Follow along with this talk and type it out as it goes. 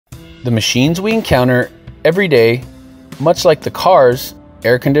The machines we encounter every day, much like the cars,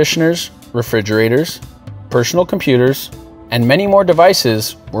 air conditioners, refrigerators, personal computers, and many more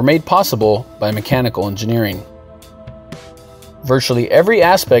devices, were made possible by mechanical engineering. Virtually every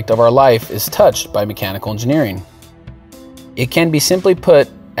aspect of our life is touched by mechanical engineering. It can be simply put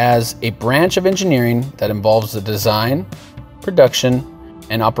as a branch of engineering that involves the design, production,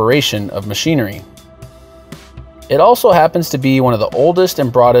 and operation of machinery. It also happens to be one of the oldest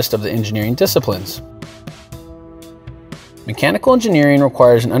and broadest of the engineering disciplines. Mechanical engineering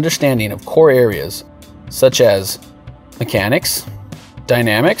requires an understanding of core areas such as mechanics,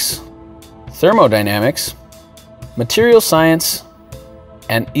 dynamics, thermodynamics, material science,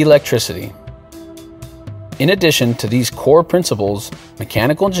 and electricity. In addition to these core principles,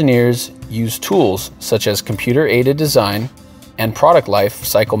 mechanical engineers use tools such as computer-aided design and product life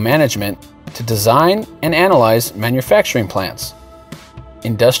cycle management to design and analyze manufacturing plants,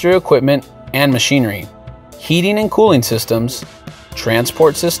 industrial equipment and machinery, heating and cooling systems,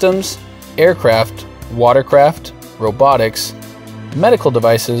 transport systems, aircraft, watercraft, robotics, medical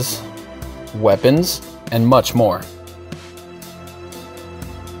devices, weapons, and much more.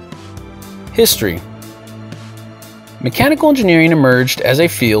 History. Mechanical engineering emerged as a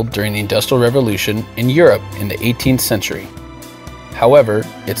field during the Industrial Revolution in Europe in the 18th century. However,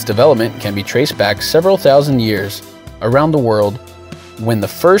 its development can be traced back several thousand years around the world when the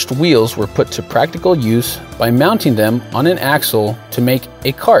first wheels were put to practical use by mounting them on an axle to make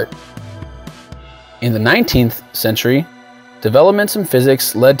a cart. In the 19th century, developments in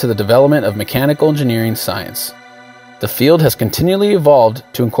physics led to the development of mechanical engineering science. The field has continually evolved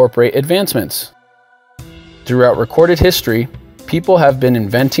to incorporate advancements. Throughout recorded history, people have been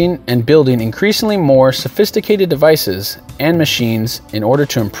inventing and building increasingly more sophisticated devices and machines in order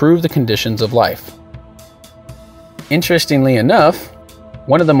to improve the conditions of life. Interestingly enough,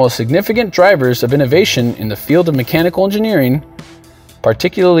 one of the most significant drivers of innovation in the field of mechanical engineering,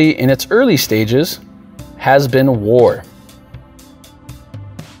 particularly in its early stages, has been war.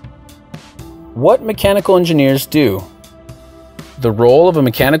 What mechanical engineers do? The role of a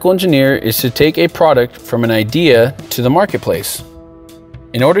mechanical engineer is to take a product from an idea to the marketplace.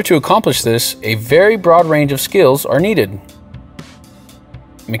 In order to accomplish this, a very broad range of skills are needed.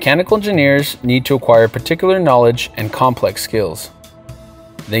 Mechanical engineers need to acquire particular knowledge and complex skills.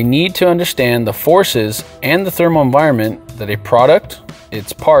 They need to understand the forces and the thermal environment that a product,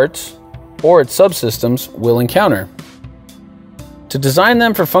 its parts, or its subsystems will encounter. To design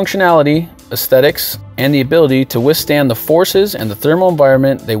them for functionality, aesthetics, and the ability to withstand the forces and the thermal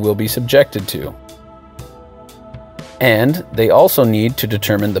environment they will be subjected to. And they also need to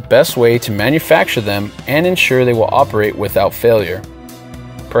determine the best way to manufacture them and ensure they will operate without failure.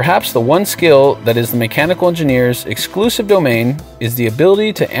 Perhaps the one skill that is the mechanical engineer's exclusive domain is the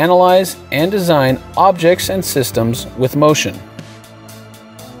ability to analyze and design objects and systems with motion.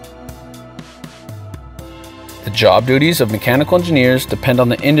 The job duties of mechanical engineers depend on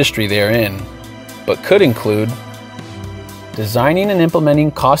the industry they are in, but could include designing and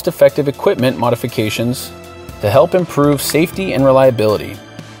implementing cost-effective equipment modifications to help improve safety and reliability,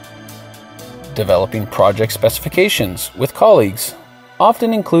 developing project specifications with colleagues,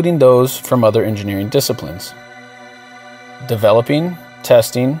 often including those from other engineering disciplines, developing,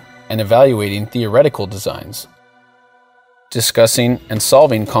 testing, and evaluating theoretical designs, discussing and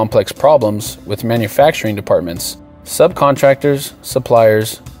solving complex problems with manufacturing departments, subcontractors,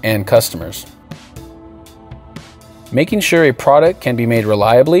 suppliers, and customers. Making sure a product can be made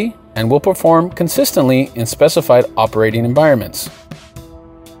reliably and will perform consistently in specified operating environments.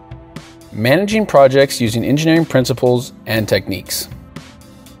 Managing projects using engineering principles and techniques.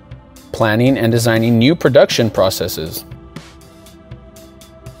 Planning and designing new production processes.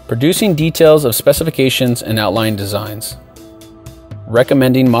 Producing details of specifications and outline designs.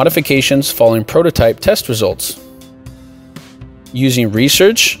 Recommending modifications following prototype test results. Using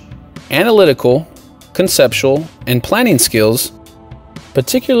research, analytical, conceptual, and planning skills,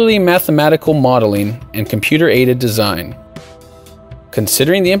 particularly mathematical modeling and computer-aided design.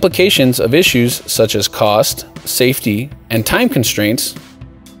 Considering the implications of issues such as cost, safety, and time constraints.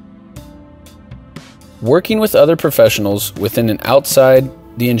 Working with other professionals within and outside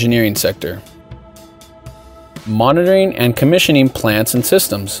the engineering sector. Monitoring and commissioning plants and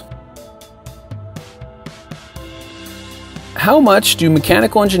systems. How much do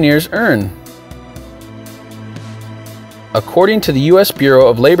mechanical engineers earn? According to the U.S. Bureau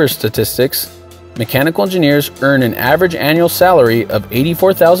of Labor Statistics, mechanical engineers earn an average annual salary of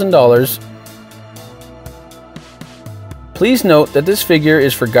 $84,000. Please note that this figure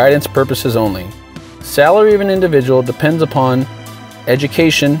is for guidance purposes only. Salary of an individual depends upon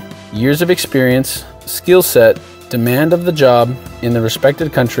education, years of experience, skill set, demand of the job in the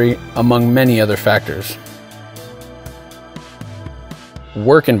respected country, among many other factors.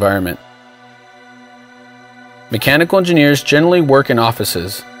 Work environment. Mechanical engineers generally work in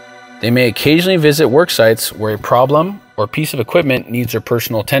offices. They may occasionally visit work sites where a problem or piece of equipment needs their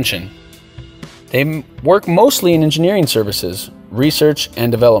personal attention. They work mostly in engineering services, research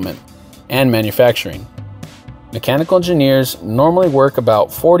and development, and manufacturing. Mechanical engineers normally work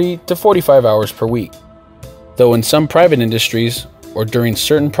about 40 to 45 hours per week, though in some private industries or during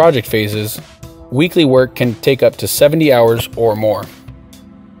certain project phases, weekly work can take up to 70 hours or more.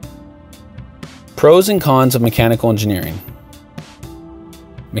 Pros and cons of mechanical engineering.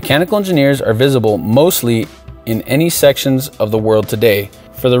 Mechanical engineers are visible mostly in any sections of the world today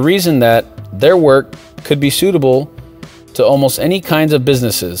for the reason that their work could be suitable to almost any kinds of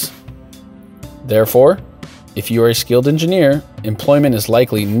businesses. Therefore, if you are a skilled engineer, employment is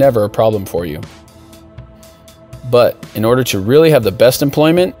likely never a problem for you. But in order to really have the best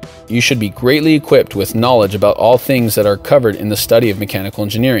employment, you should be greatly equipped with knowledge about all things that are covered in the study of mechanical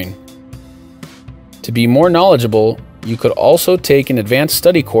engineering. To be more knowledgeable, you could also take an advanced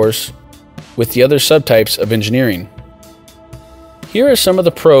study course with the other subtypes of engineering. Here are some of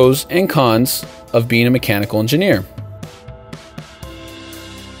the pros and cons of being a mechanical engineer.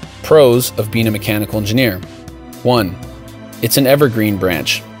 Pros of being a mechanical engineer. 1. It's an evergreen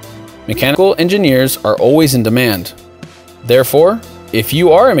branch. Mechanical engineers are always in demand. Therefore, if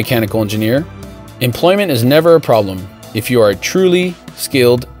you are a mechanical engineer, employment is never a problem if you are a truly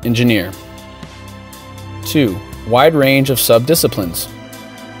skilled engineer. 2. Wide range of sub-disciplines.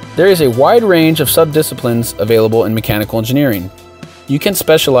 There is a wide range of sub-disciplines available in mechanical engineering. You can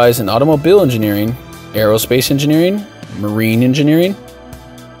specialize in automobile engineering, aerospace engineering, marine engineering,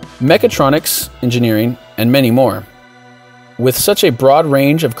 mechatronics engineering, and many more. With such a broad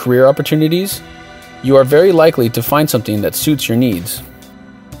range of career opportunities, you are very likely to find something that suits your needs.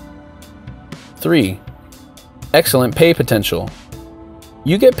 3. Excellent pay potential.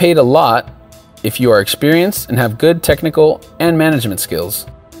 You get paid a lot if you are experienced and have good technical and management skills.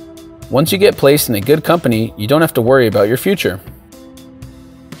 Once you get placed in a good company, you don't have to worry about your future.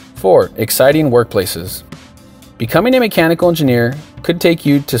 4. Exciting workplaces. Becoming a mechanical engineer could take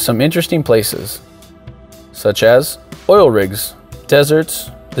you to some interesting places, such as oil rigs,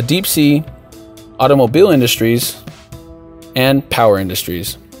 deserts, the deep sea, automobile industries, and power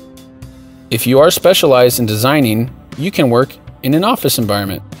industries. If you are specialized in designing, you can work in an office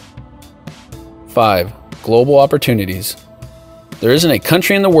environment. 5. Global opportunities. There isn't a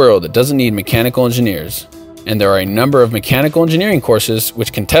country in the world that doesn't need mechanical engineers, and there are a number of mechanical engineering courses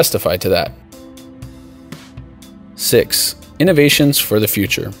which can testify to that. 6. Innovations for the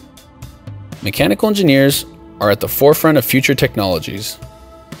future. Mechanical engineers are at the forefront of future technologies.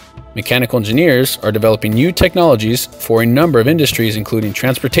 Mechanical engineers are developing new technologies for a number of industries including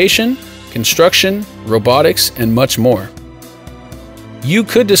transportation, construction, robotics, and much more. You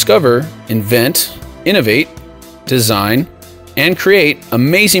could discover, invent, innovate, design, and create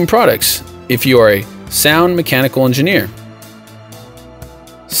amazing products if you are a sound mechanical engineer.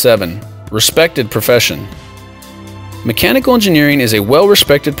 7. Respected profession. Mechanical engineering is a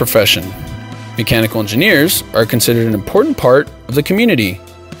well-respected profession. Mechanical engineers are considered an important part of the community,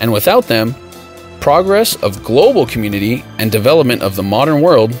 and without them, progress of global community and development of the modern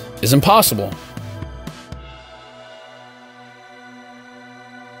world is impossible.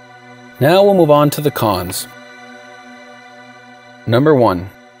 Now we'll move on to the cons. Number 1.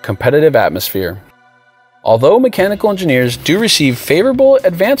 Competitive atmosphere. Although mechanical engineers do receive favorable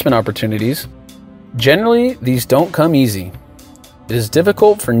advancement opportunities, generally these don't come easy. It is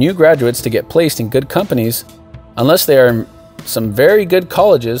difficult for new graduates to get placed in good companies unless they are in some very good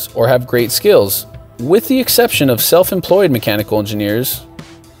colleges or have great skills, with the exception of self-employed mechanical engineers,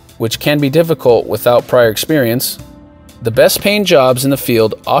 which can be difficult without prior experience. The best paying jobs in the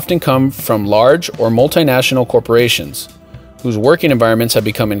field often come from large or multinational corporations, whose working environments have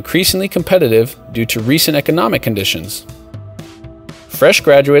become increasingly competitive due to recent economic conditions. Fresh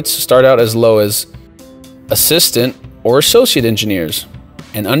graduates start out as low as assistant or associate engineers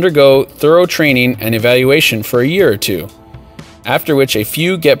and undergo thorough training and evaluation for a year or two, after which a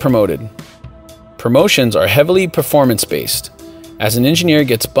few get promoted. Promotions are heavily performance-based. As an engineer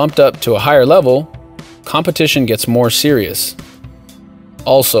gets bumped up to a higher level, competition gets more serious.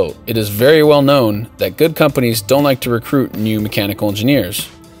 Also, it is very well known that good companies don't like to recruit new mechanical engineers.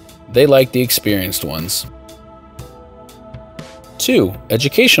 They like the experienced ones. 2.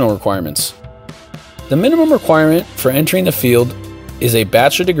 Educational requirements. The minimum requirement for entering the field is a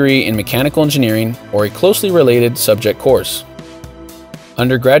bachelor degree in mechanical engineering or a closely related subject course.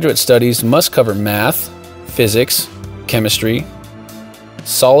 Undergraduate studies must cover math, physics, chemistry,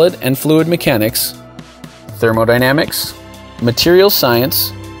 solid and fluid mechanics, thermodynamics, materials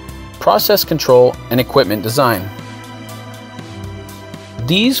science, process control, and equipment design.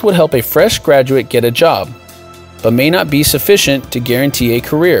 These would help a fresh graduate get a job, but may not be sufficient to guarantee a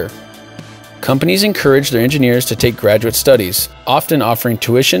career. Companies encourage their engineers to take graduate studies, often offering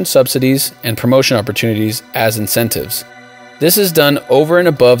tuition subsidies and promotion opportunities as incentives. This is done over and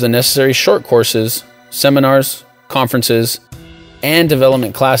above the necessary short courses, seminars, conferences, and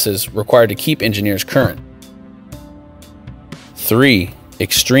development classes required to keep engineers current. 3.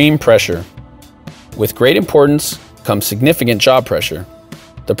 Extreme pressure. With great importance comes significant job pressure.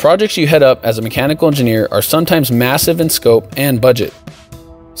 The projects you head up as a mechanical engineer are sometimes massive in scope and budget.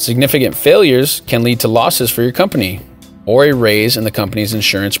 Significant failures can lead to losses for your company or a raise in the company's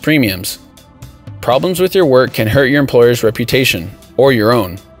insurance premiums. Problems with your work can hurt your employer's reputation or your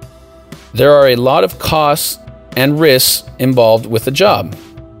own. There are a lot of costs and risks involved with the job.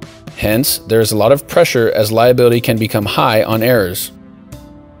 Hence, there is a lot of pressure as liability can become high on errors.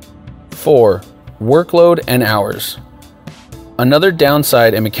 4. Workload and hours. Another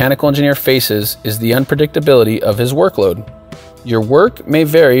downside a mechanical engineer faces is the unpredictability of his workload. Your work may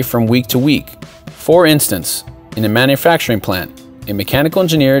vary from week to week. For instance, in a manufacturing plant, a mechanical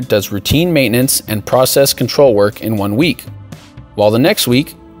engineer does routine maintenance and process control work in 1 week, while the next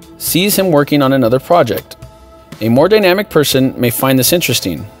week sees him working on another project. A more dynamic person may find this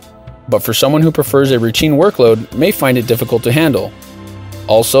interesting, but for someone who prefers a routine workload may find it difficult to handle.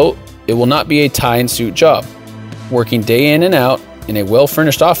 Also, it will not be a tie and suit job, working day in and out in a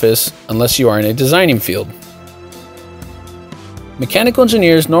well-furnished office unless you are in a designing field. Mechanical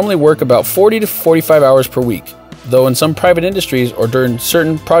engineers normally work about 40 to 45 hours per week, though in some private industries or during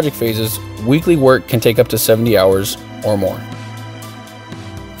certain project phases, weekly work can take up to 70 hours or more.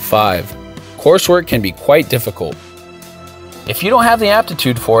 5. Coursework can be quite difficult. If you don't have the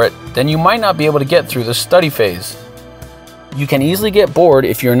aptitude for it, then you might not be able to get through the study phase. You can easily get bored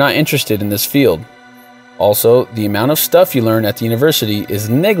if you're not interested in this field. Also, the amount of stuff you learn at the university is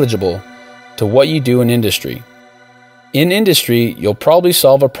negligible to what you do in industry. In industry, you'll probably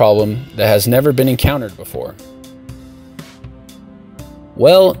solve a problem that has never been encountered before.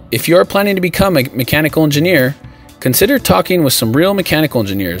 Well, if you are planning to become a mechanical engineer, consider talking with some real mechanical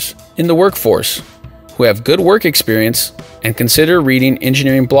engineers in the workforce who have good work experience, and consider reading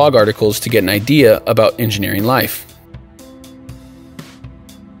engineering blog articles to get an idea about engineering life.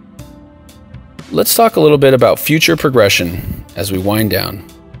 Let's talk a little bit about future progression as we wind down.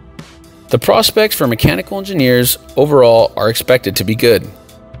 The prospects for mechanical engineers overall are expected to be good.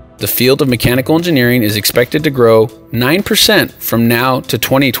 The field of mechanical engineering is expected to grow 9% from now to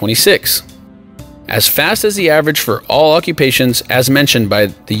 2026, as fast as the average for all occupations as mentioned by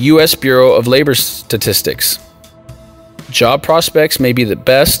the U.S. Bureau of Labor Statistics. Job prospects may be the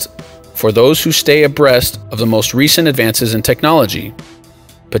best for those who stay abreast of the most recent advances in technology,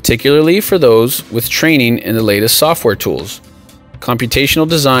 particularly for those with training in the latest software tools, computational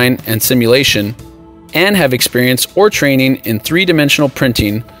design and simulation, and have experience or training in three-dimensional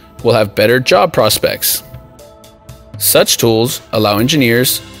printing will have better job prospects. Such tools allow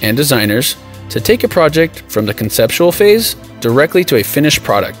engineers and designers to take a project from the conceptual phase directly to a finished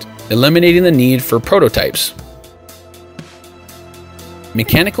product, eliminating the need for prototypes.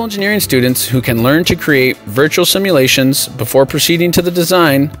 Mechanical engineering students who can learn to create virtual simulations before proceeding to the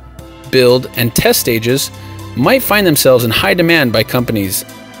design, build, and test stages might find themselves in high demand by companies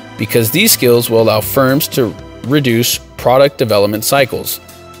because these skills will allow firms to reduce product development cycles.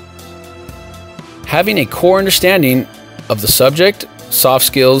 Having a core understanding of the subject, soft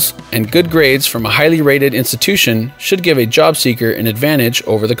skills, and good grades from a highly rated institution should give a job seeker an advantage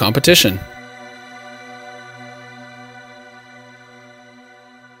over the competition.